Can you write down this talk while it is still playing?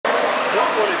And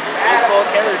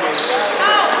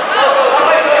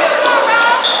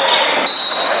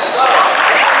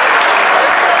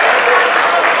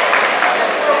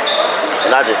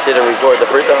I just sit and record the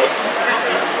free throw. You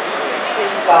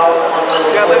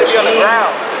gotta let it be on the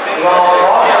ground.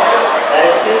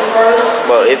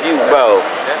 Bro, if you, bro.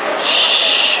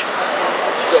 Shh.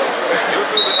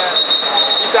 YouTube and that.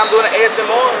 You said I'm doing an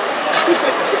ASMR?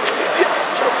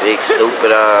 Big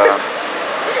stupid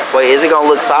wait, is it gonna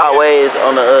look sideways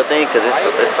on the thing? Cause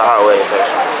it's sideways.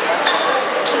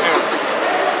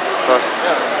 Huh?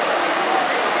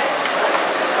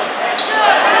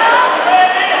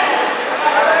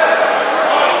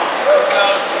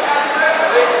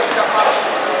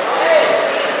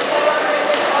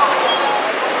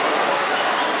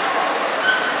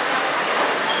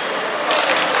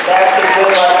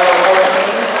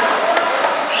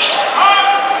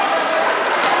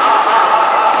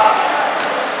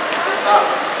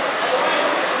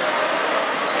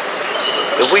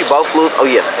 If we both lose, oh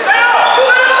yeah.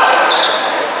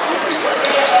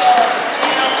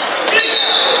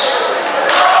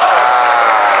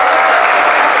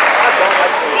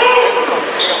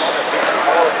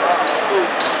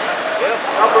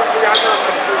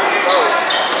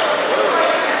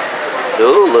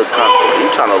 Dude, look comfortable.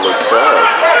 You trying to look tough.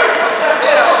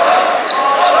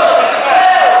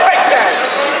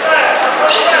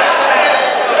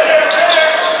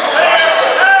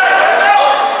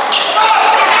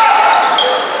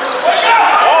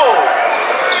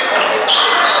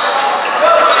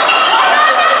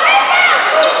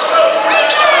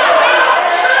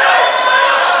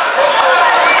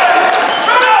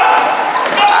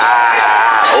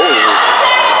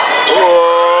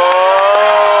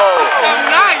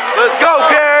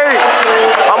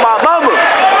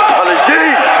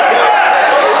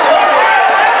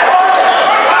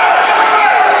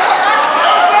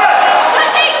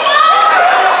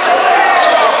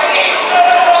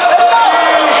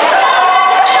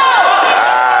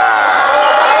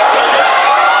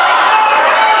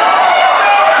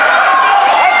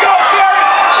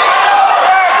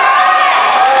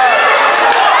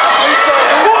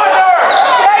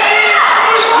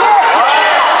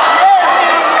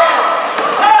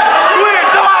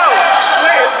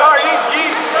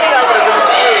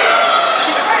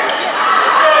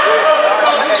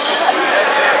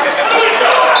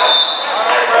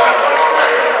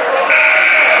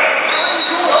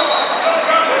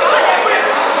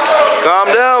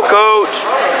 Calm down, coach.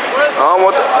 I don't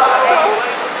want the...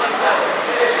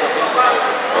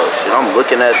 Oh shit, I'm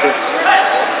looking at this.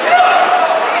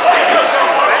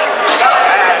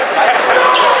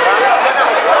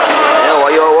 Man, why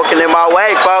y'all walking in my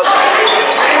way, folks?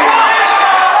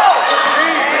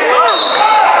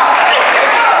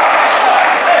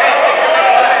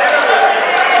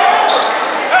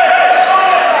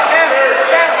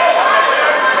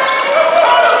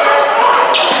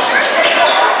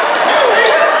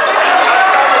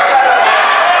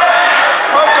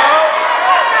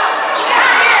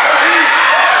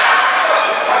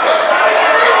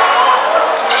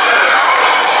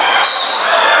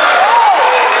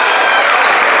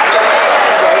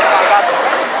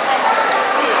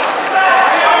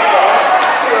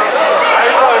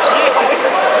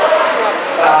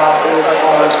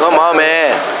 Come on,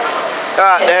 man.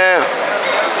 God damn.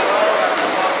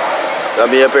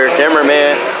 Gonna be up here,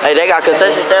 cameraman. Hey, they got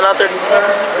concession stand out there?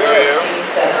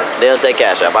 Yeah. They don't take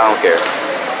cash app. I don't care.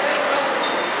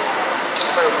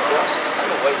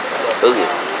 Look at.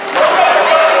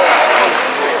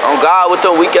 Oh God, with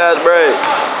them weak ass braids.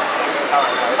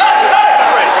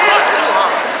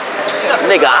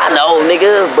 Nigga, I know,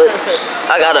 nigga, but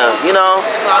I gotta, you know.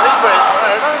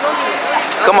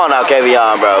 Come on now,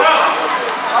 Kavion, bro.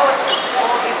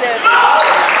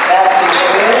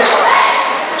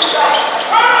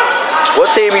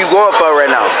 What team you going for right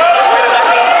now?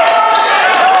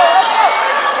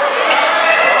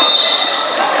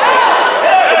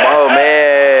 Come on,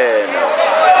 man.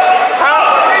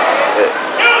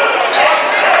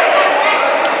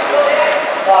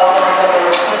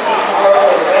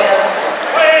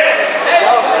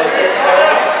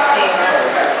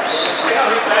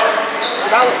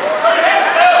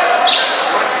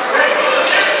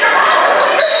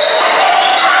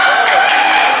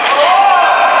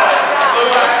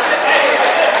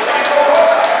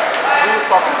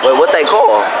 Wait, what they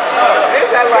call?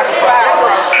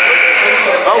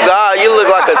 Oh God, you look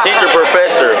like a teacher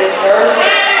professor.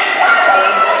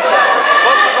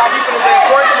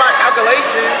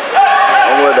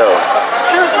 Oh, what though?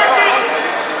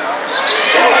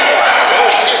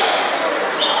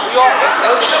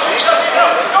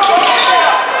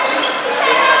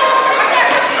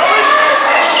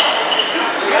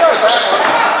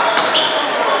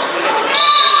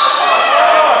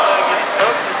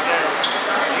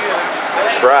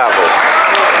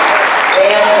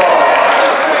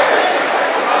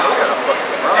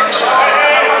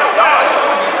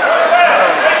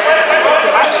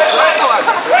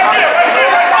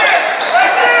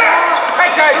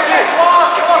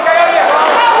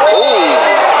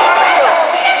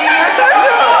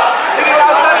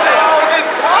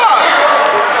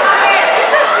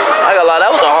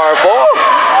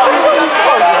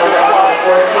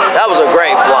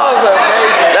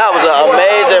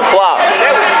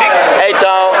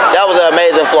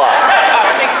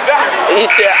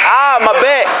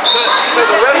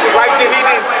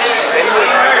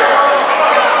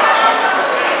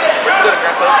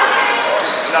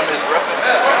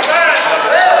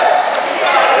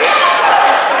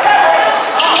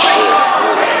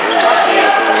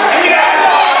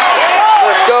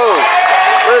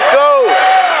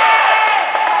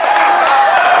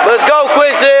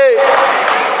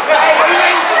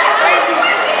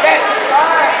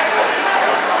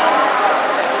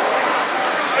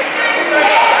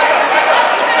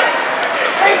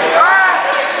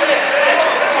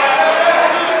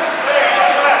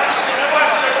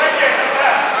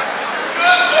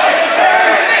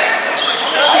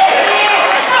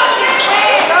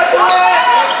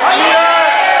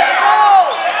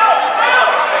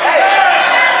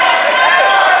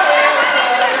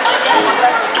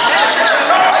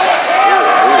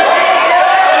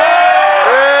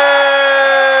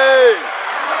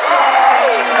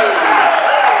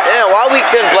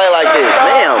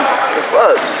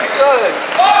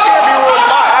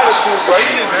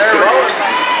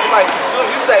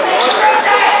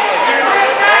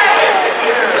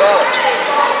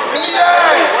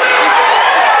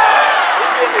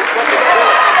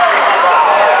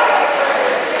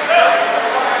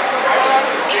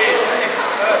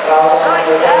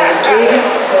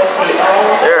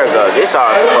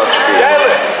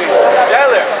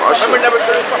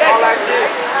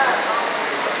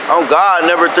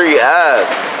 number 3 ass.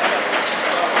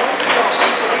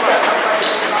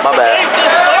 My bad.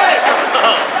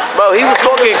 Bro, he was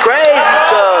talking crazy,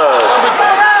 cuz.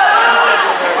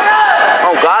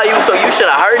 Oh God, you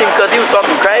should have heard him because he was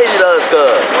talking crazy to us,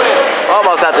 cuz.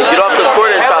 Almost had to get off the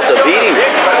court and try to beat him.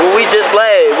 Well, we just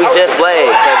played.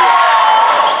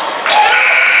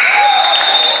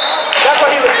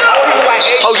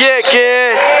 Oh yeah,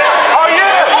 kid. Oh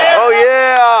yeah. Oh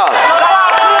yeah.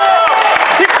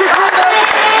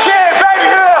 Yeah, baby,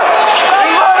 here.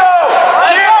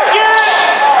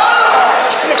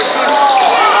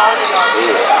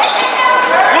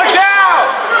 Look down.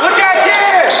 Look at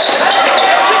kid.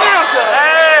 Sit down, cuz.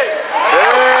 Hey.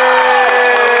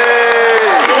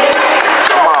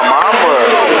 Come on, mama.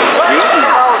 Gee.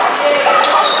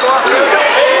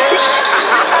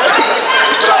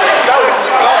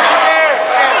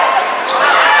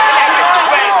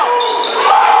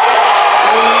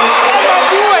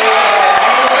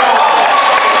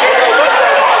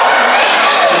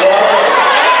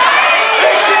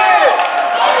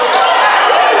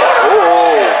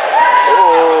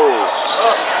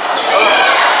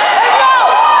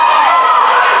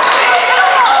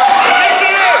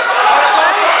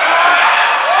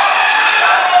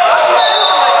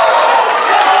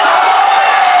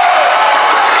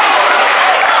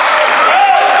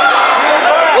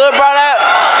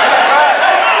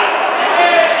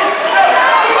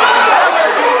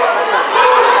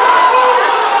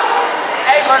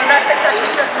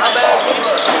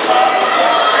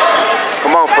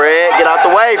 Come on, Fred. Get out the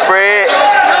way, Fred.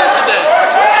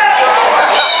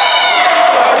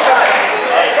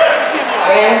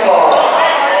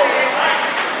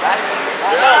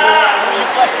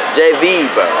 JV,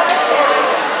 bro.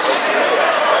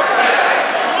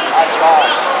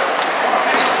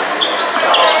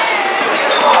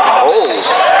 Oh.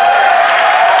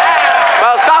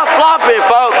 Bro, stop flopping,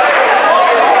 folks.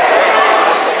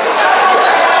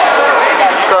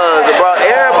 Cause, bro,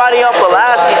 everybody on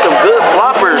Pulaski some good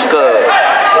floppers, cuz.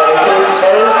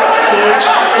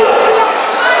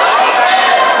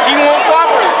 He want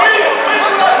floppers.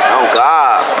 Oh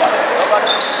God.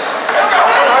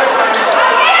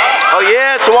 Oh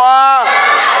yeah, Twan.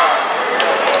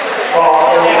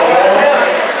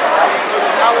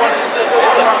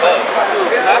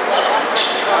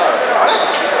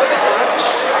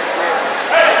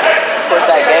 Put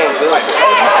that game good.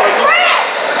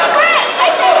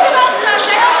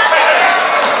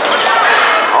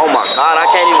 Oh my God, I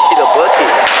can't even see the bucket.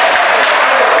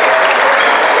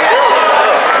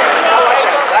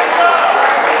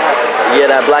 Yeah,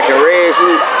 that black and red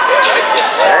shit.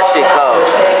 That shit cold.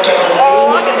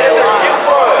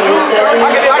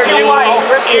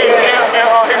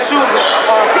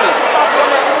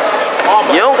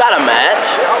 You don't got a match.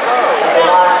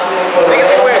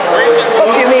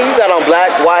 What do you mean you got on black,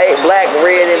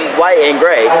 red, and white and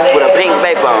gray with a pink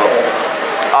paper on?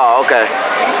 Oh, okay.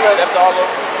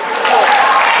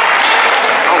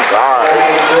 Oh God.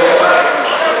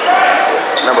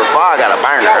 Number 5 got a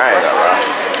burner, right?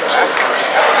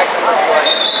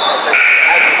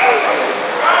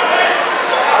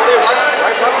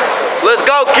 Let's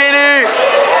go, Kitty!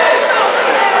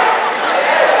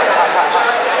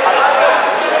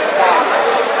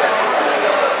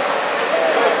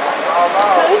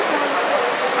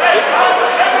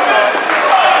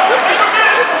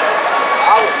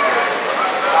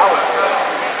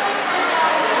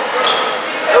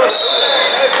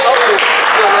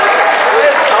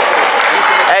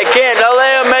 Hey, Ken, don't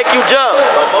let him make you jump.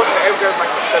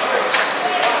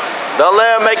 Don't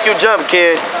let him make you jump,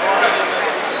 Ken.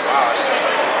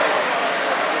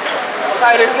 What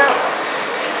time it is now?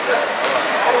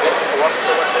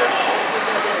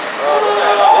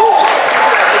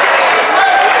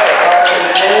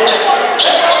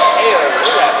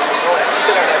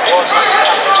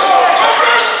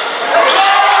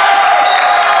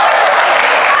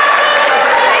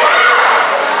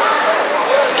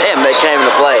 Damn, they came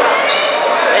to play.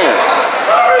 Damn.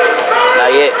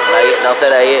 Not yet, not yet. Don't say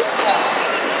that yet.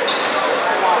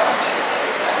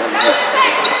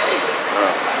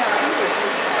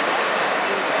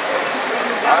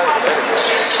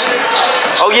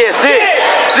 Oh yeah, sit,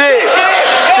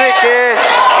 Ken.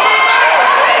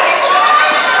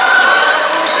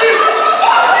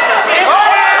 Oh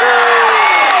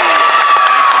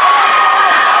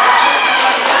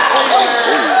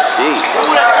shit.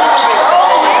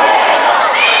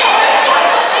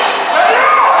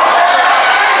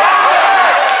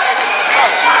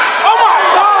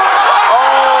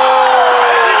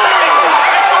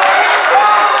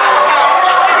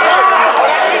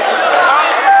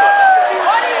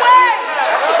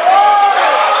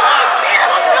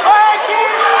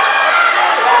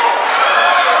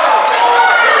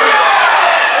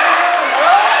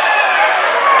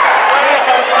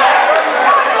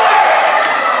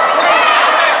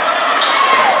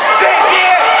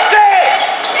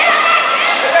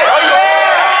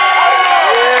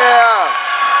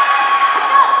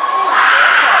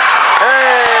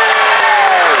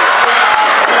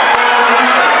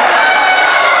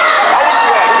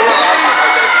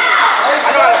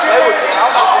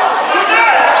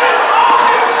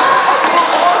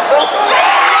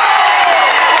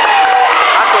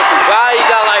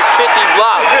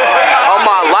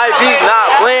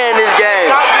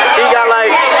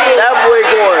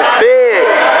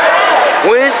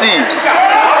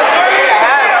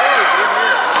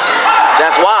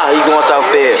 so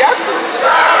fair.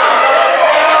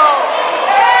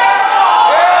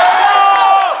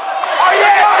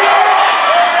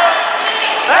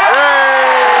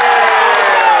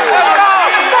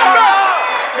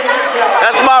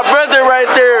 That's my brother right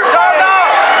there.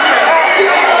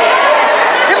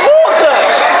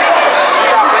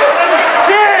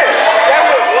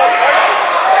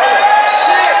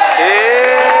 Yeah.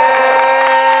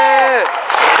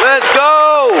 Let's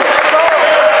go.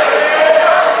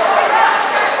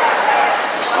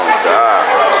 Oh God.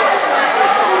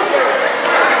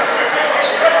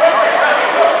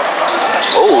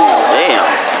 Oh damn.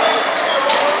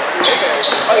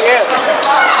 Oh yeah.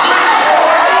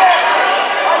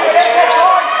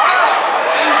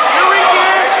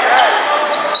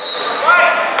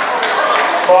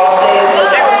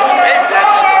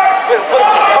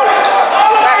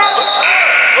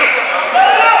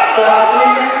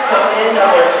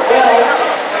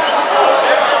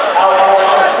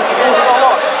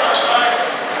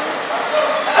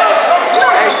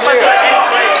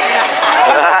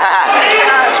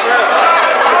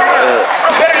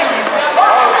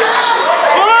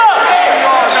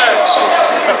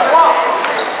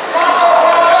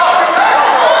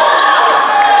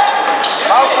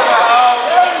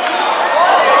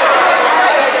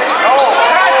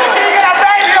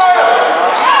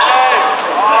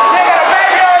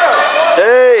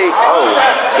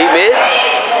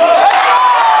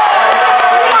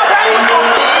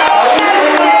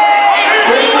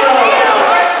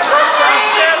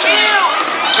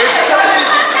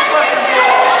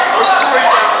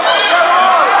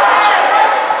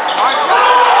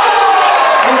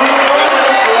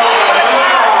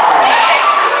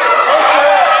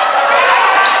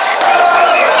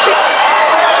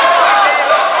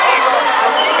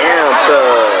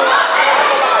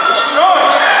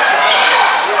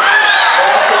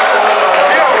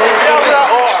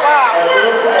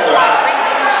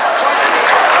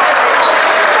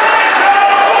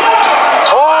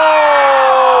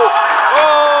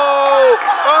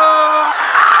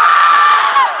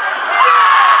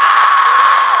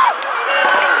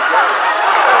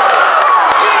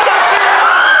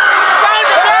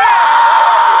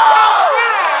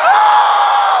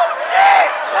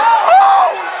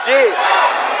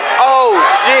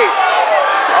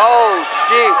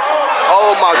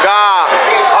 Oh my God.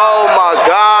 Oh my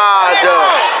God.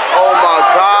 Oh my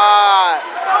God.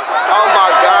 Oh my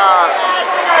God.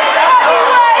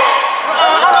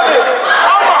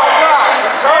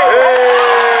 Hey.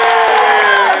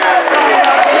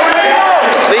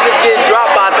 Niggas getting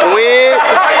dropped by twin.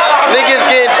 Niggas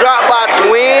getting dropped by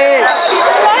twin.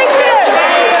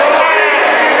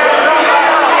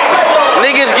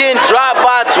 Niggas getting dropped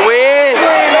by twin.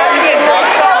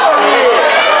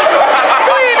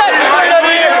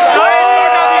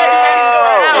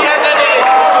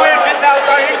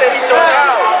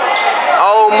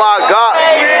 Oh my God.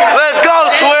 Let's go,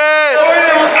 twin. Oh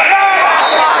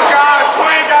my God,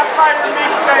 twin got fight with me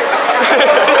straight.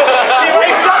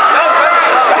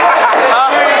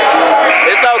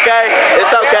 It's okay.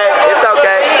 It's okay. It's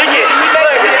okay.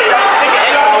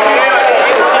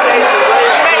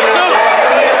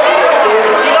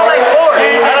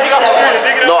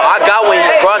 No, I got when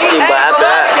you crushed him, but after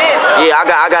that, yeah, I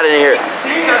got it in here.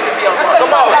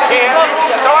 Come on, Ken.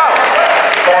 Come on.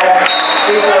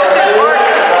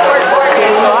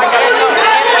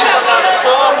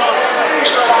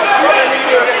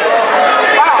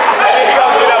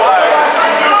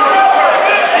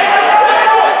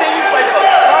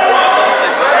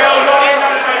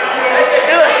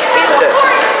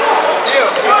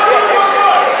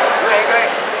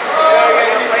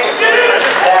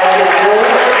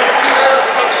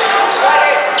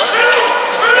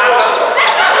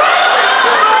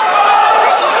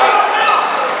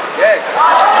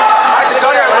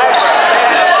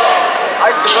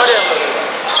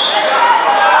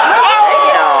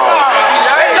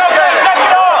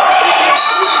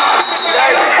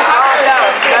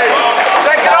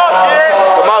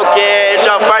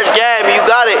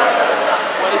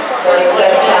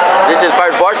 This is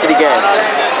first varsity game.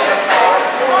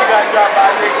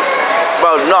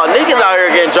 Bro, no, niggas out here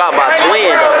getting dropped by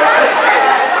twin.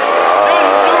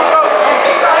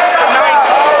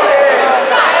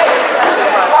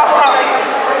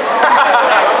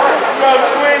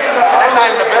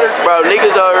 Bro,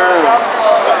 niggas out here.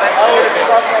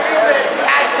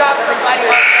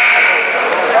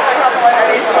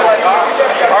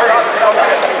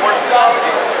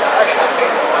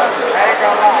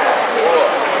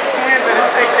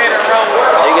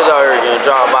 Niggas out here getting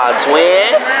dropped by a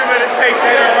twin.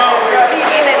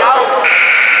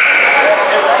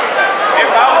 If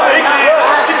I was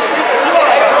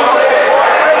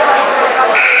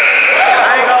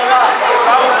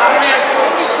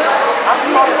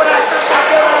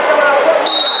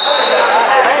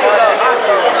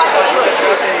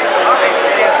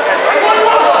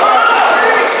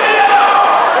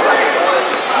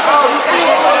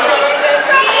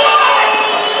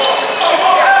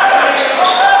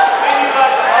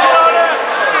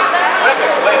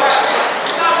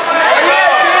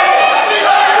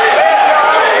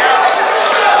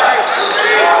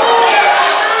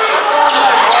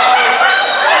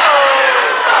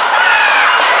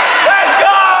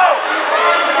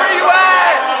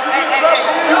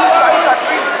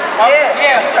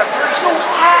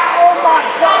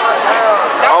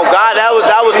Oh God, that was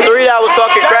 3 that was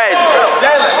talking crazy.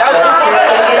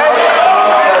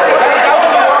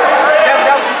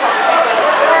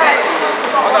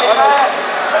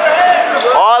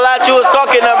 All that you was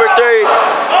talking, number 3.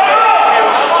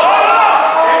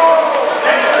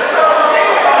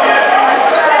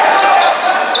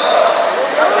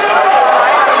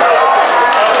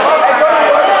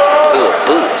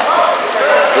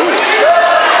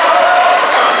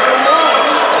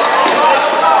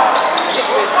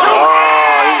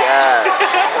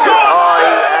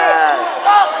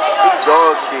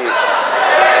 Dog shit.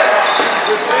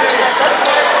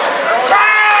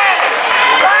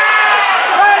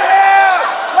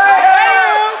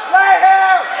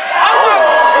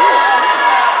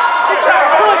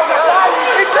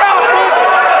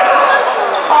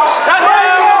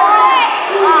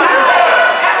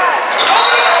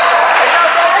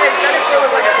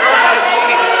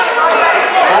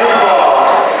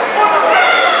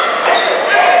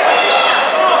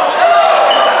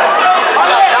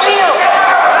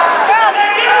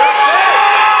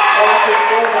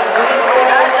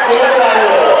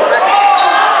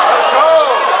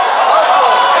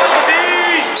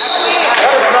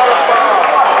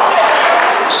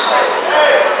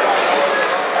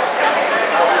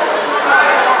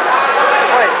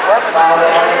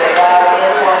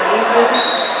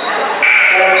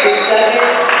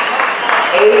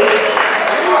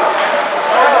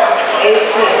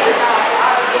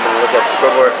 Look at the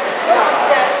scoreboard.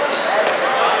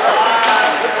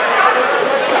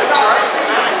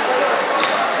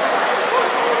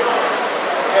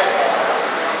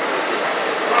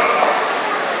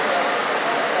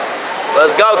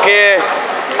 Let's go, kid.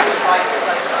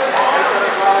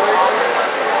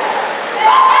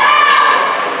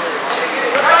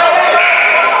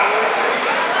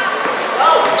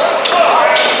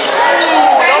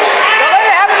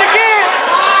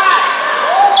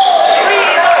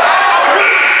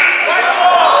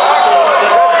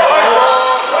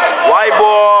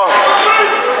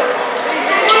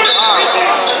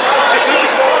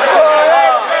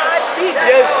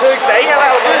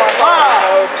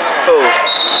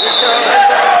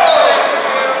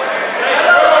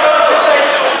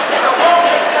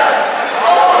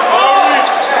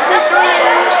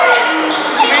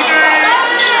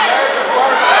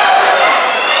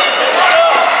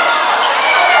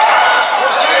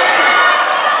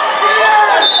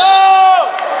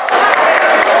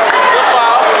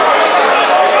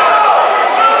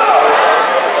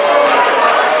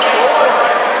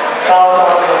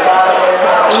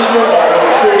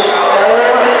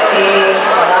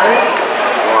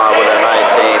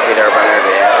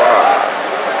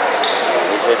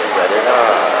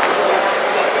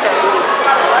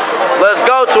 Let's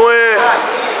go, twin.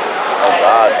 Oh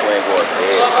God, twin going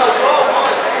big.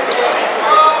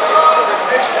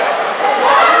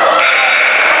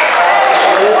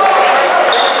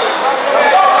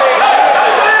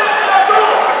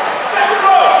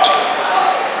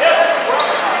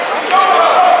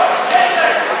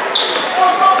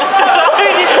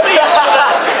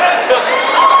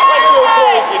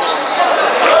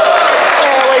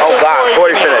 Oh God,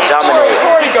 40 finna dominate.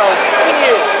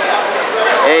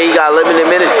 And he got limited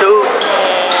minutes too.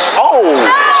 Oh!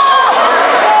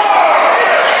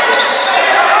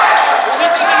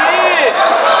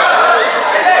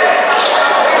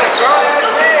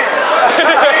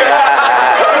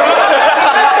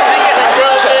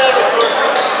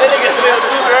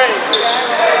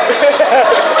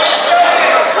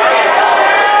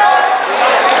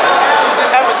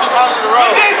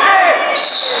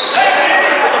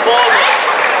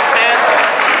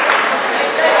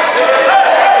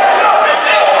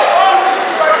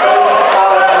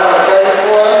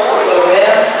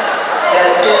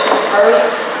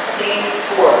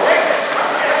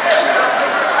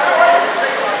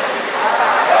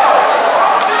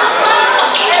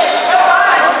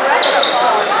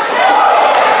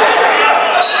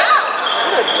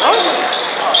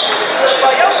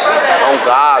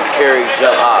 God, carry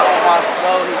jump hop. On my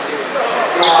soul, he did.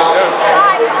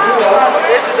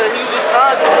 He just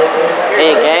tried to.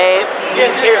 In game?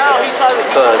 Yes, he tried to.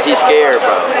 Cause he's scared,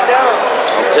 bro.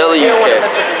 I'm telling you, Kevin.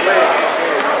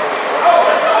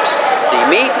 See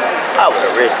me? I would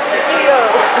have risked it.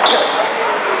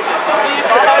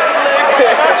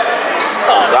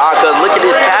 Oh God, cause look at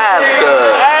his calves,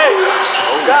 cuz.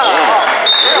 Oh God.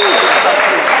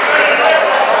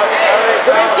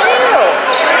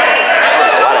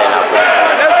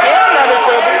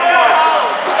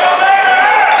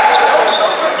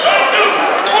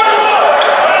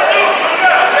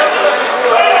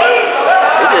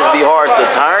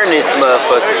 turn this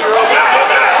motherfucker.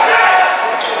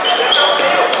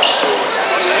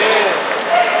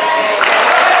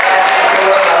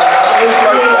 Let's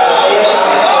go, Chris.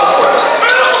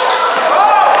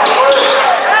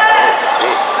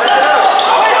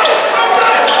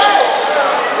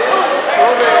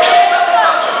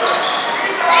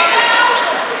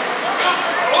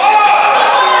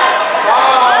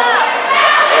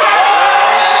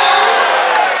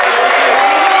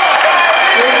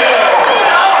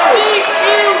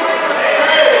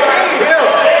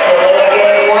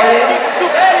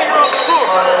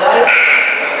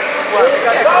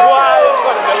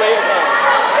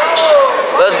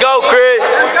 Let's go, Chris.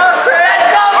 Let's go, Chris.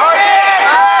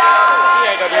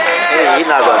 He's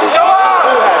not gonna do that.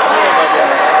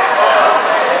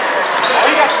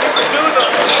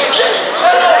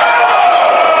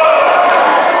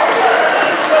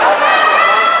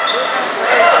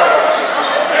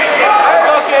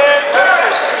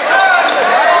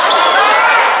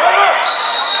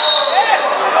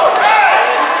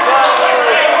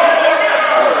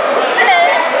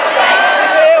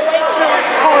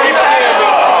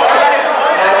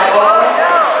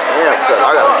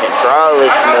 Try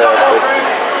this motherfucker.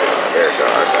 There we go. I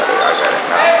got it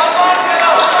now.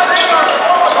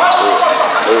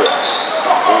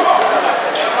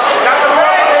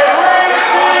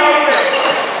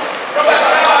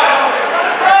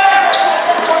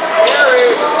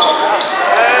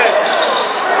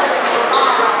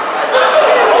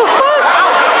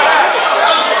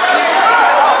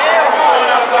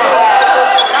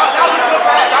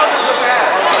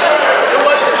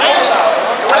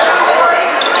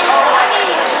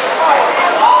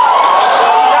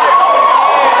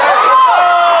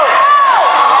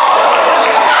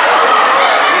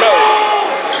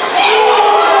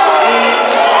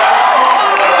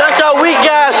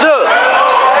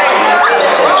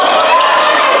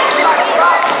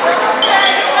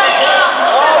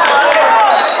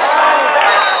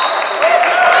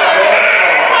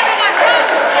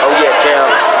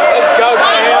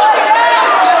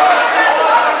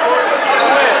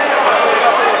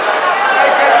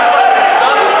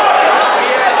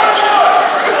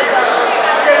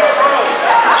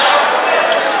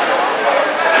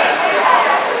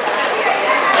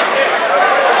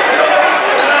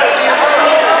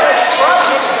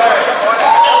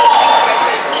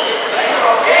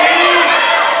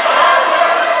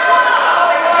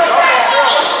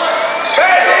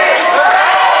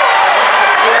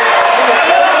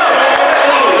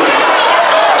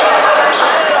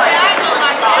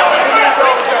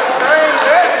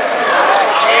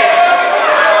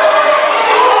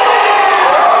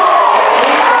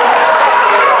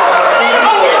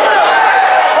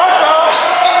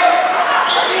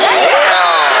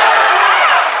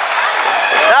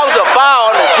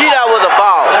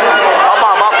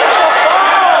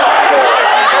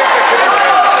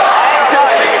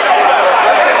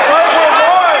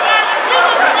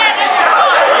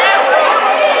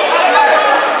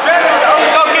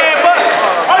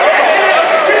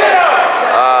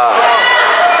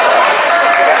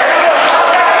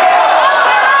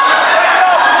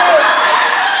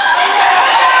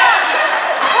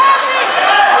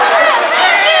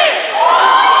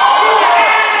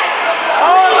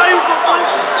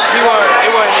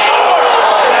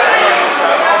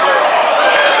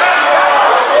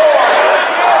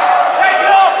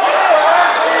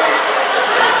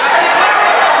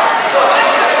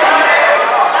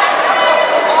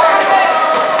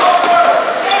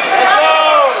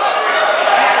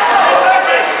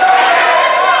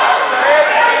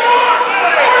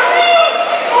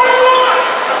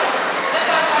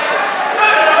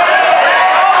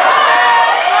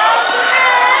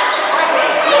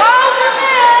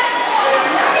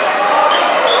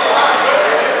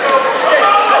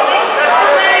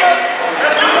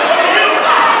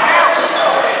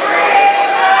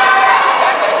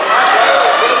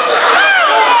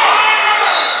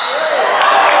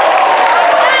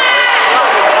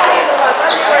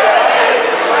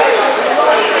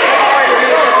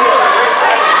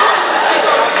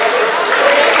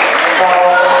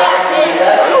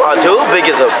 Big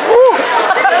as a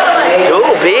too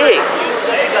big.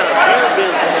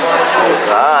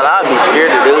 God, I'd be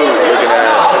scared to do looking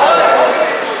at it.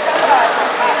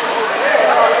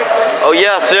 Oh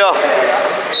yeah, Sil.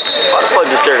 Why the fuck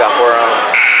this got 4 on?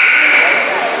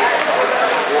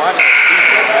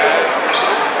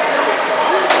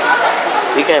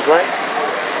 He can't play?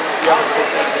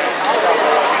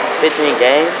 15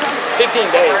 games?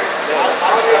 15 days.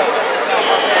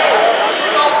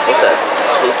 What's that?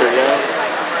 2-3 games?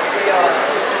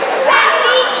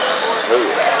 Ooh.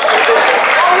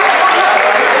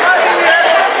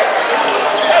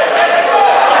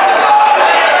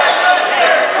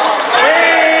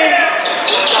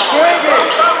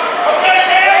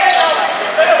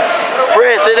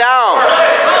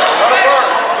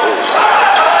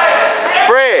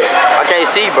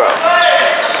 see, bro.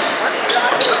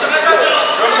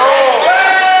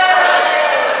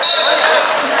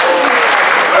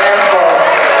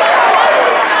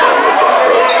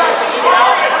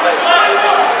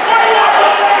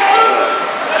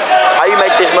 How you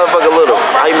make this motherfucker little?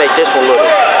 How you make this one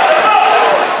little?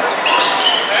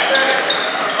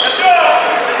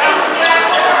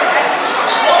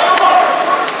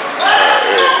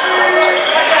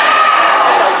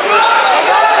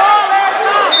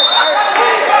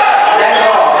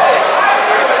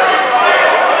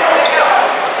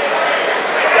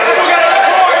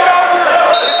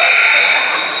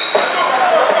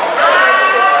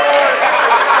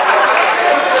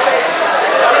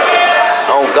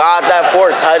 God, that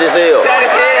fork tight as hell.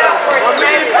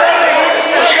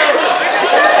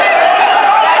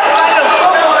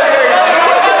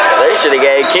 They should have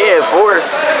gave Ken fork.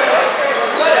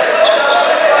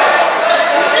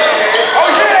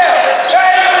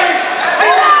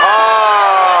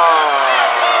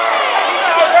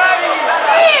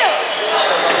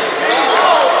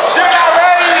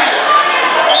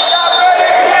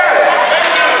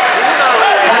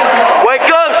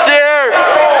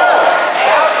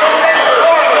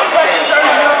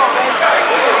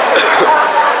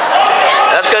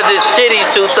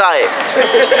 Titties too tight.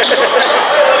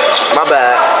 My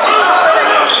bad.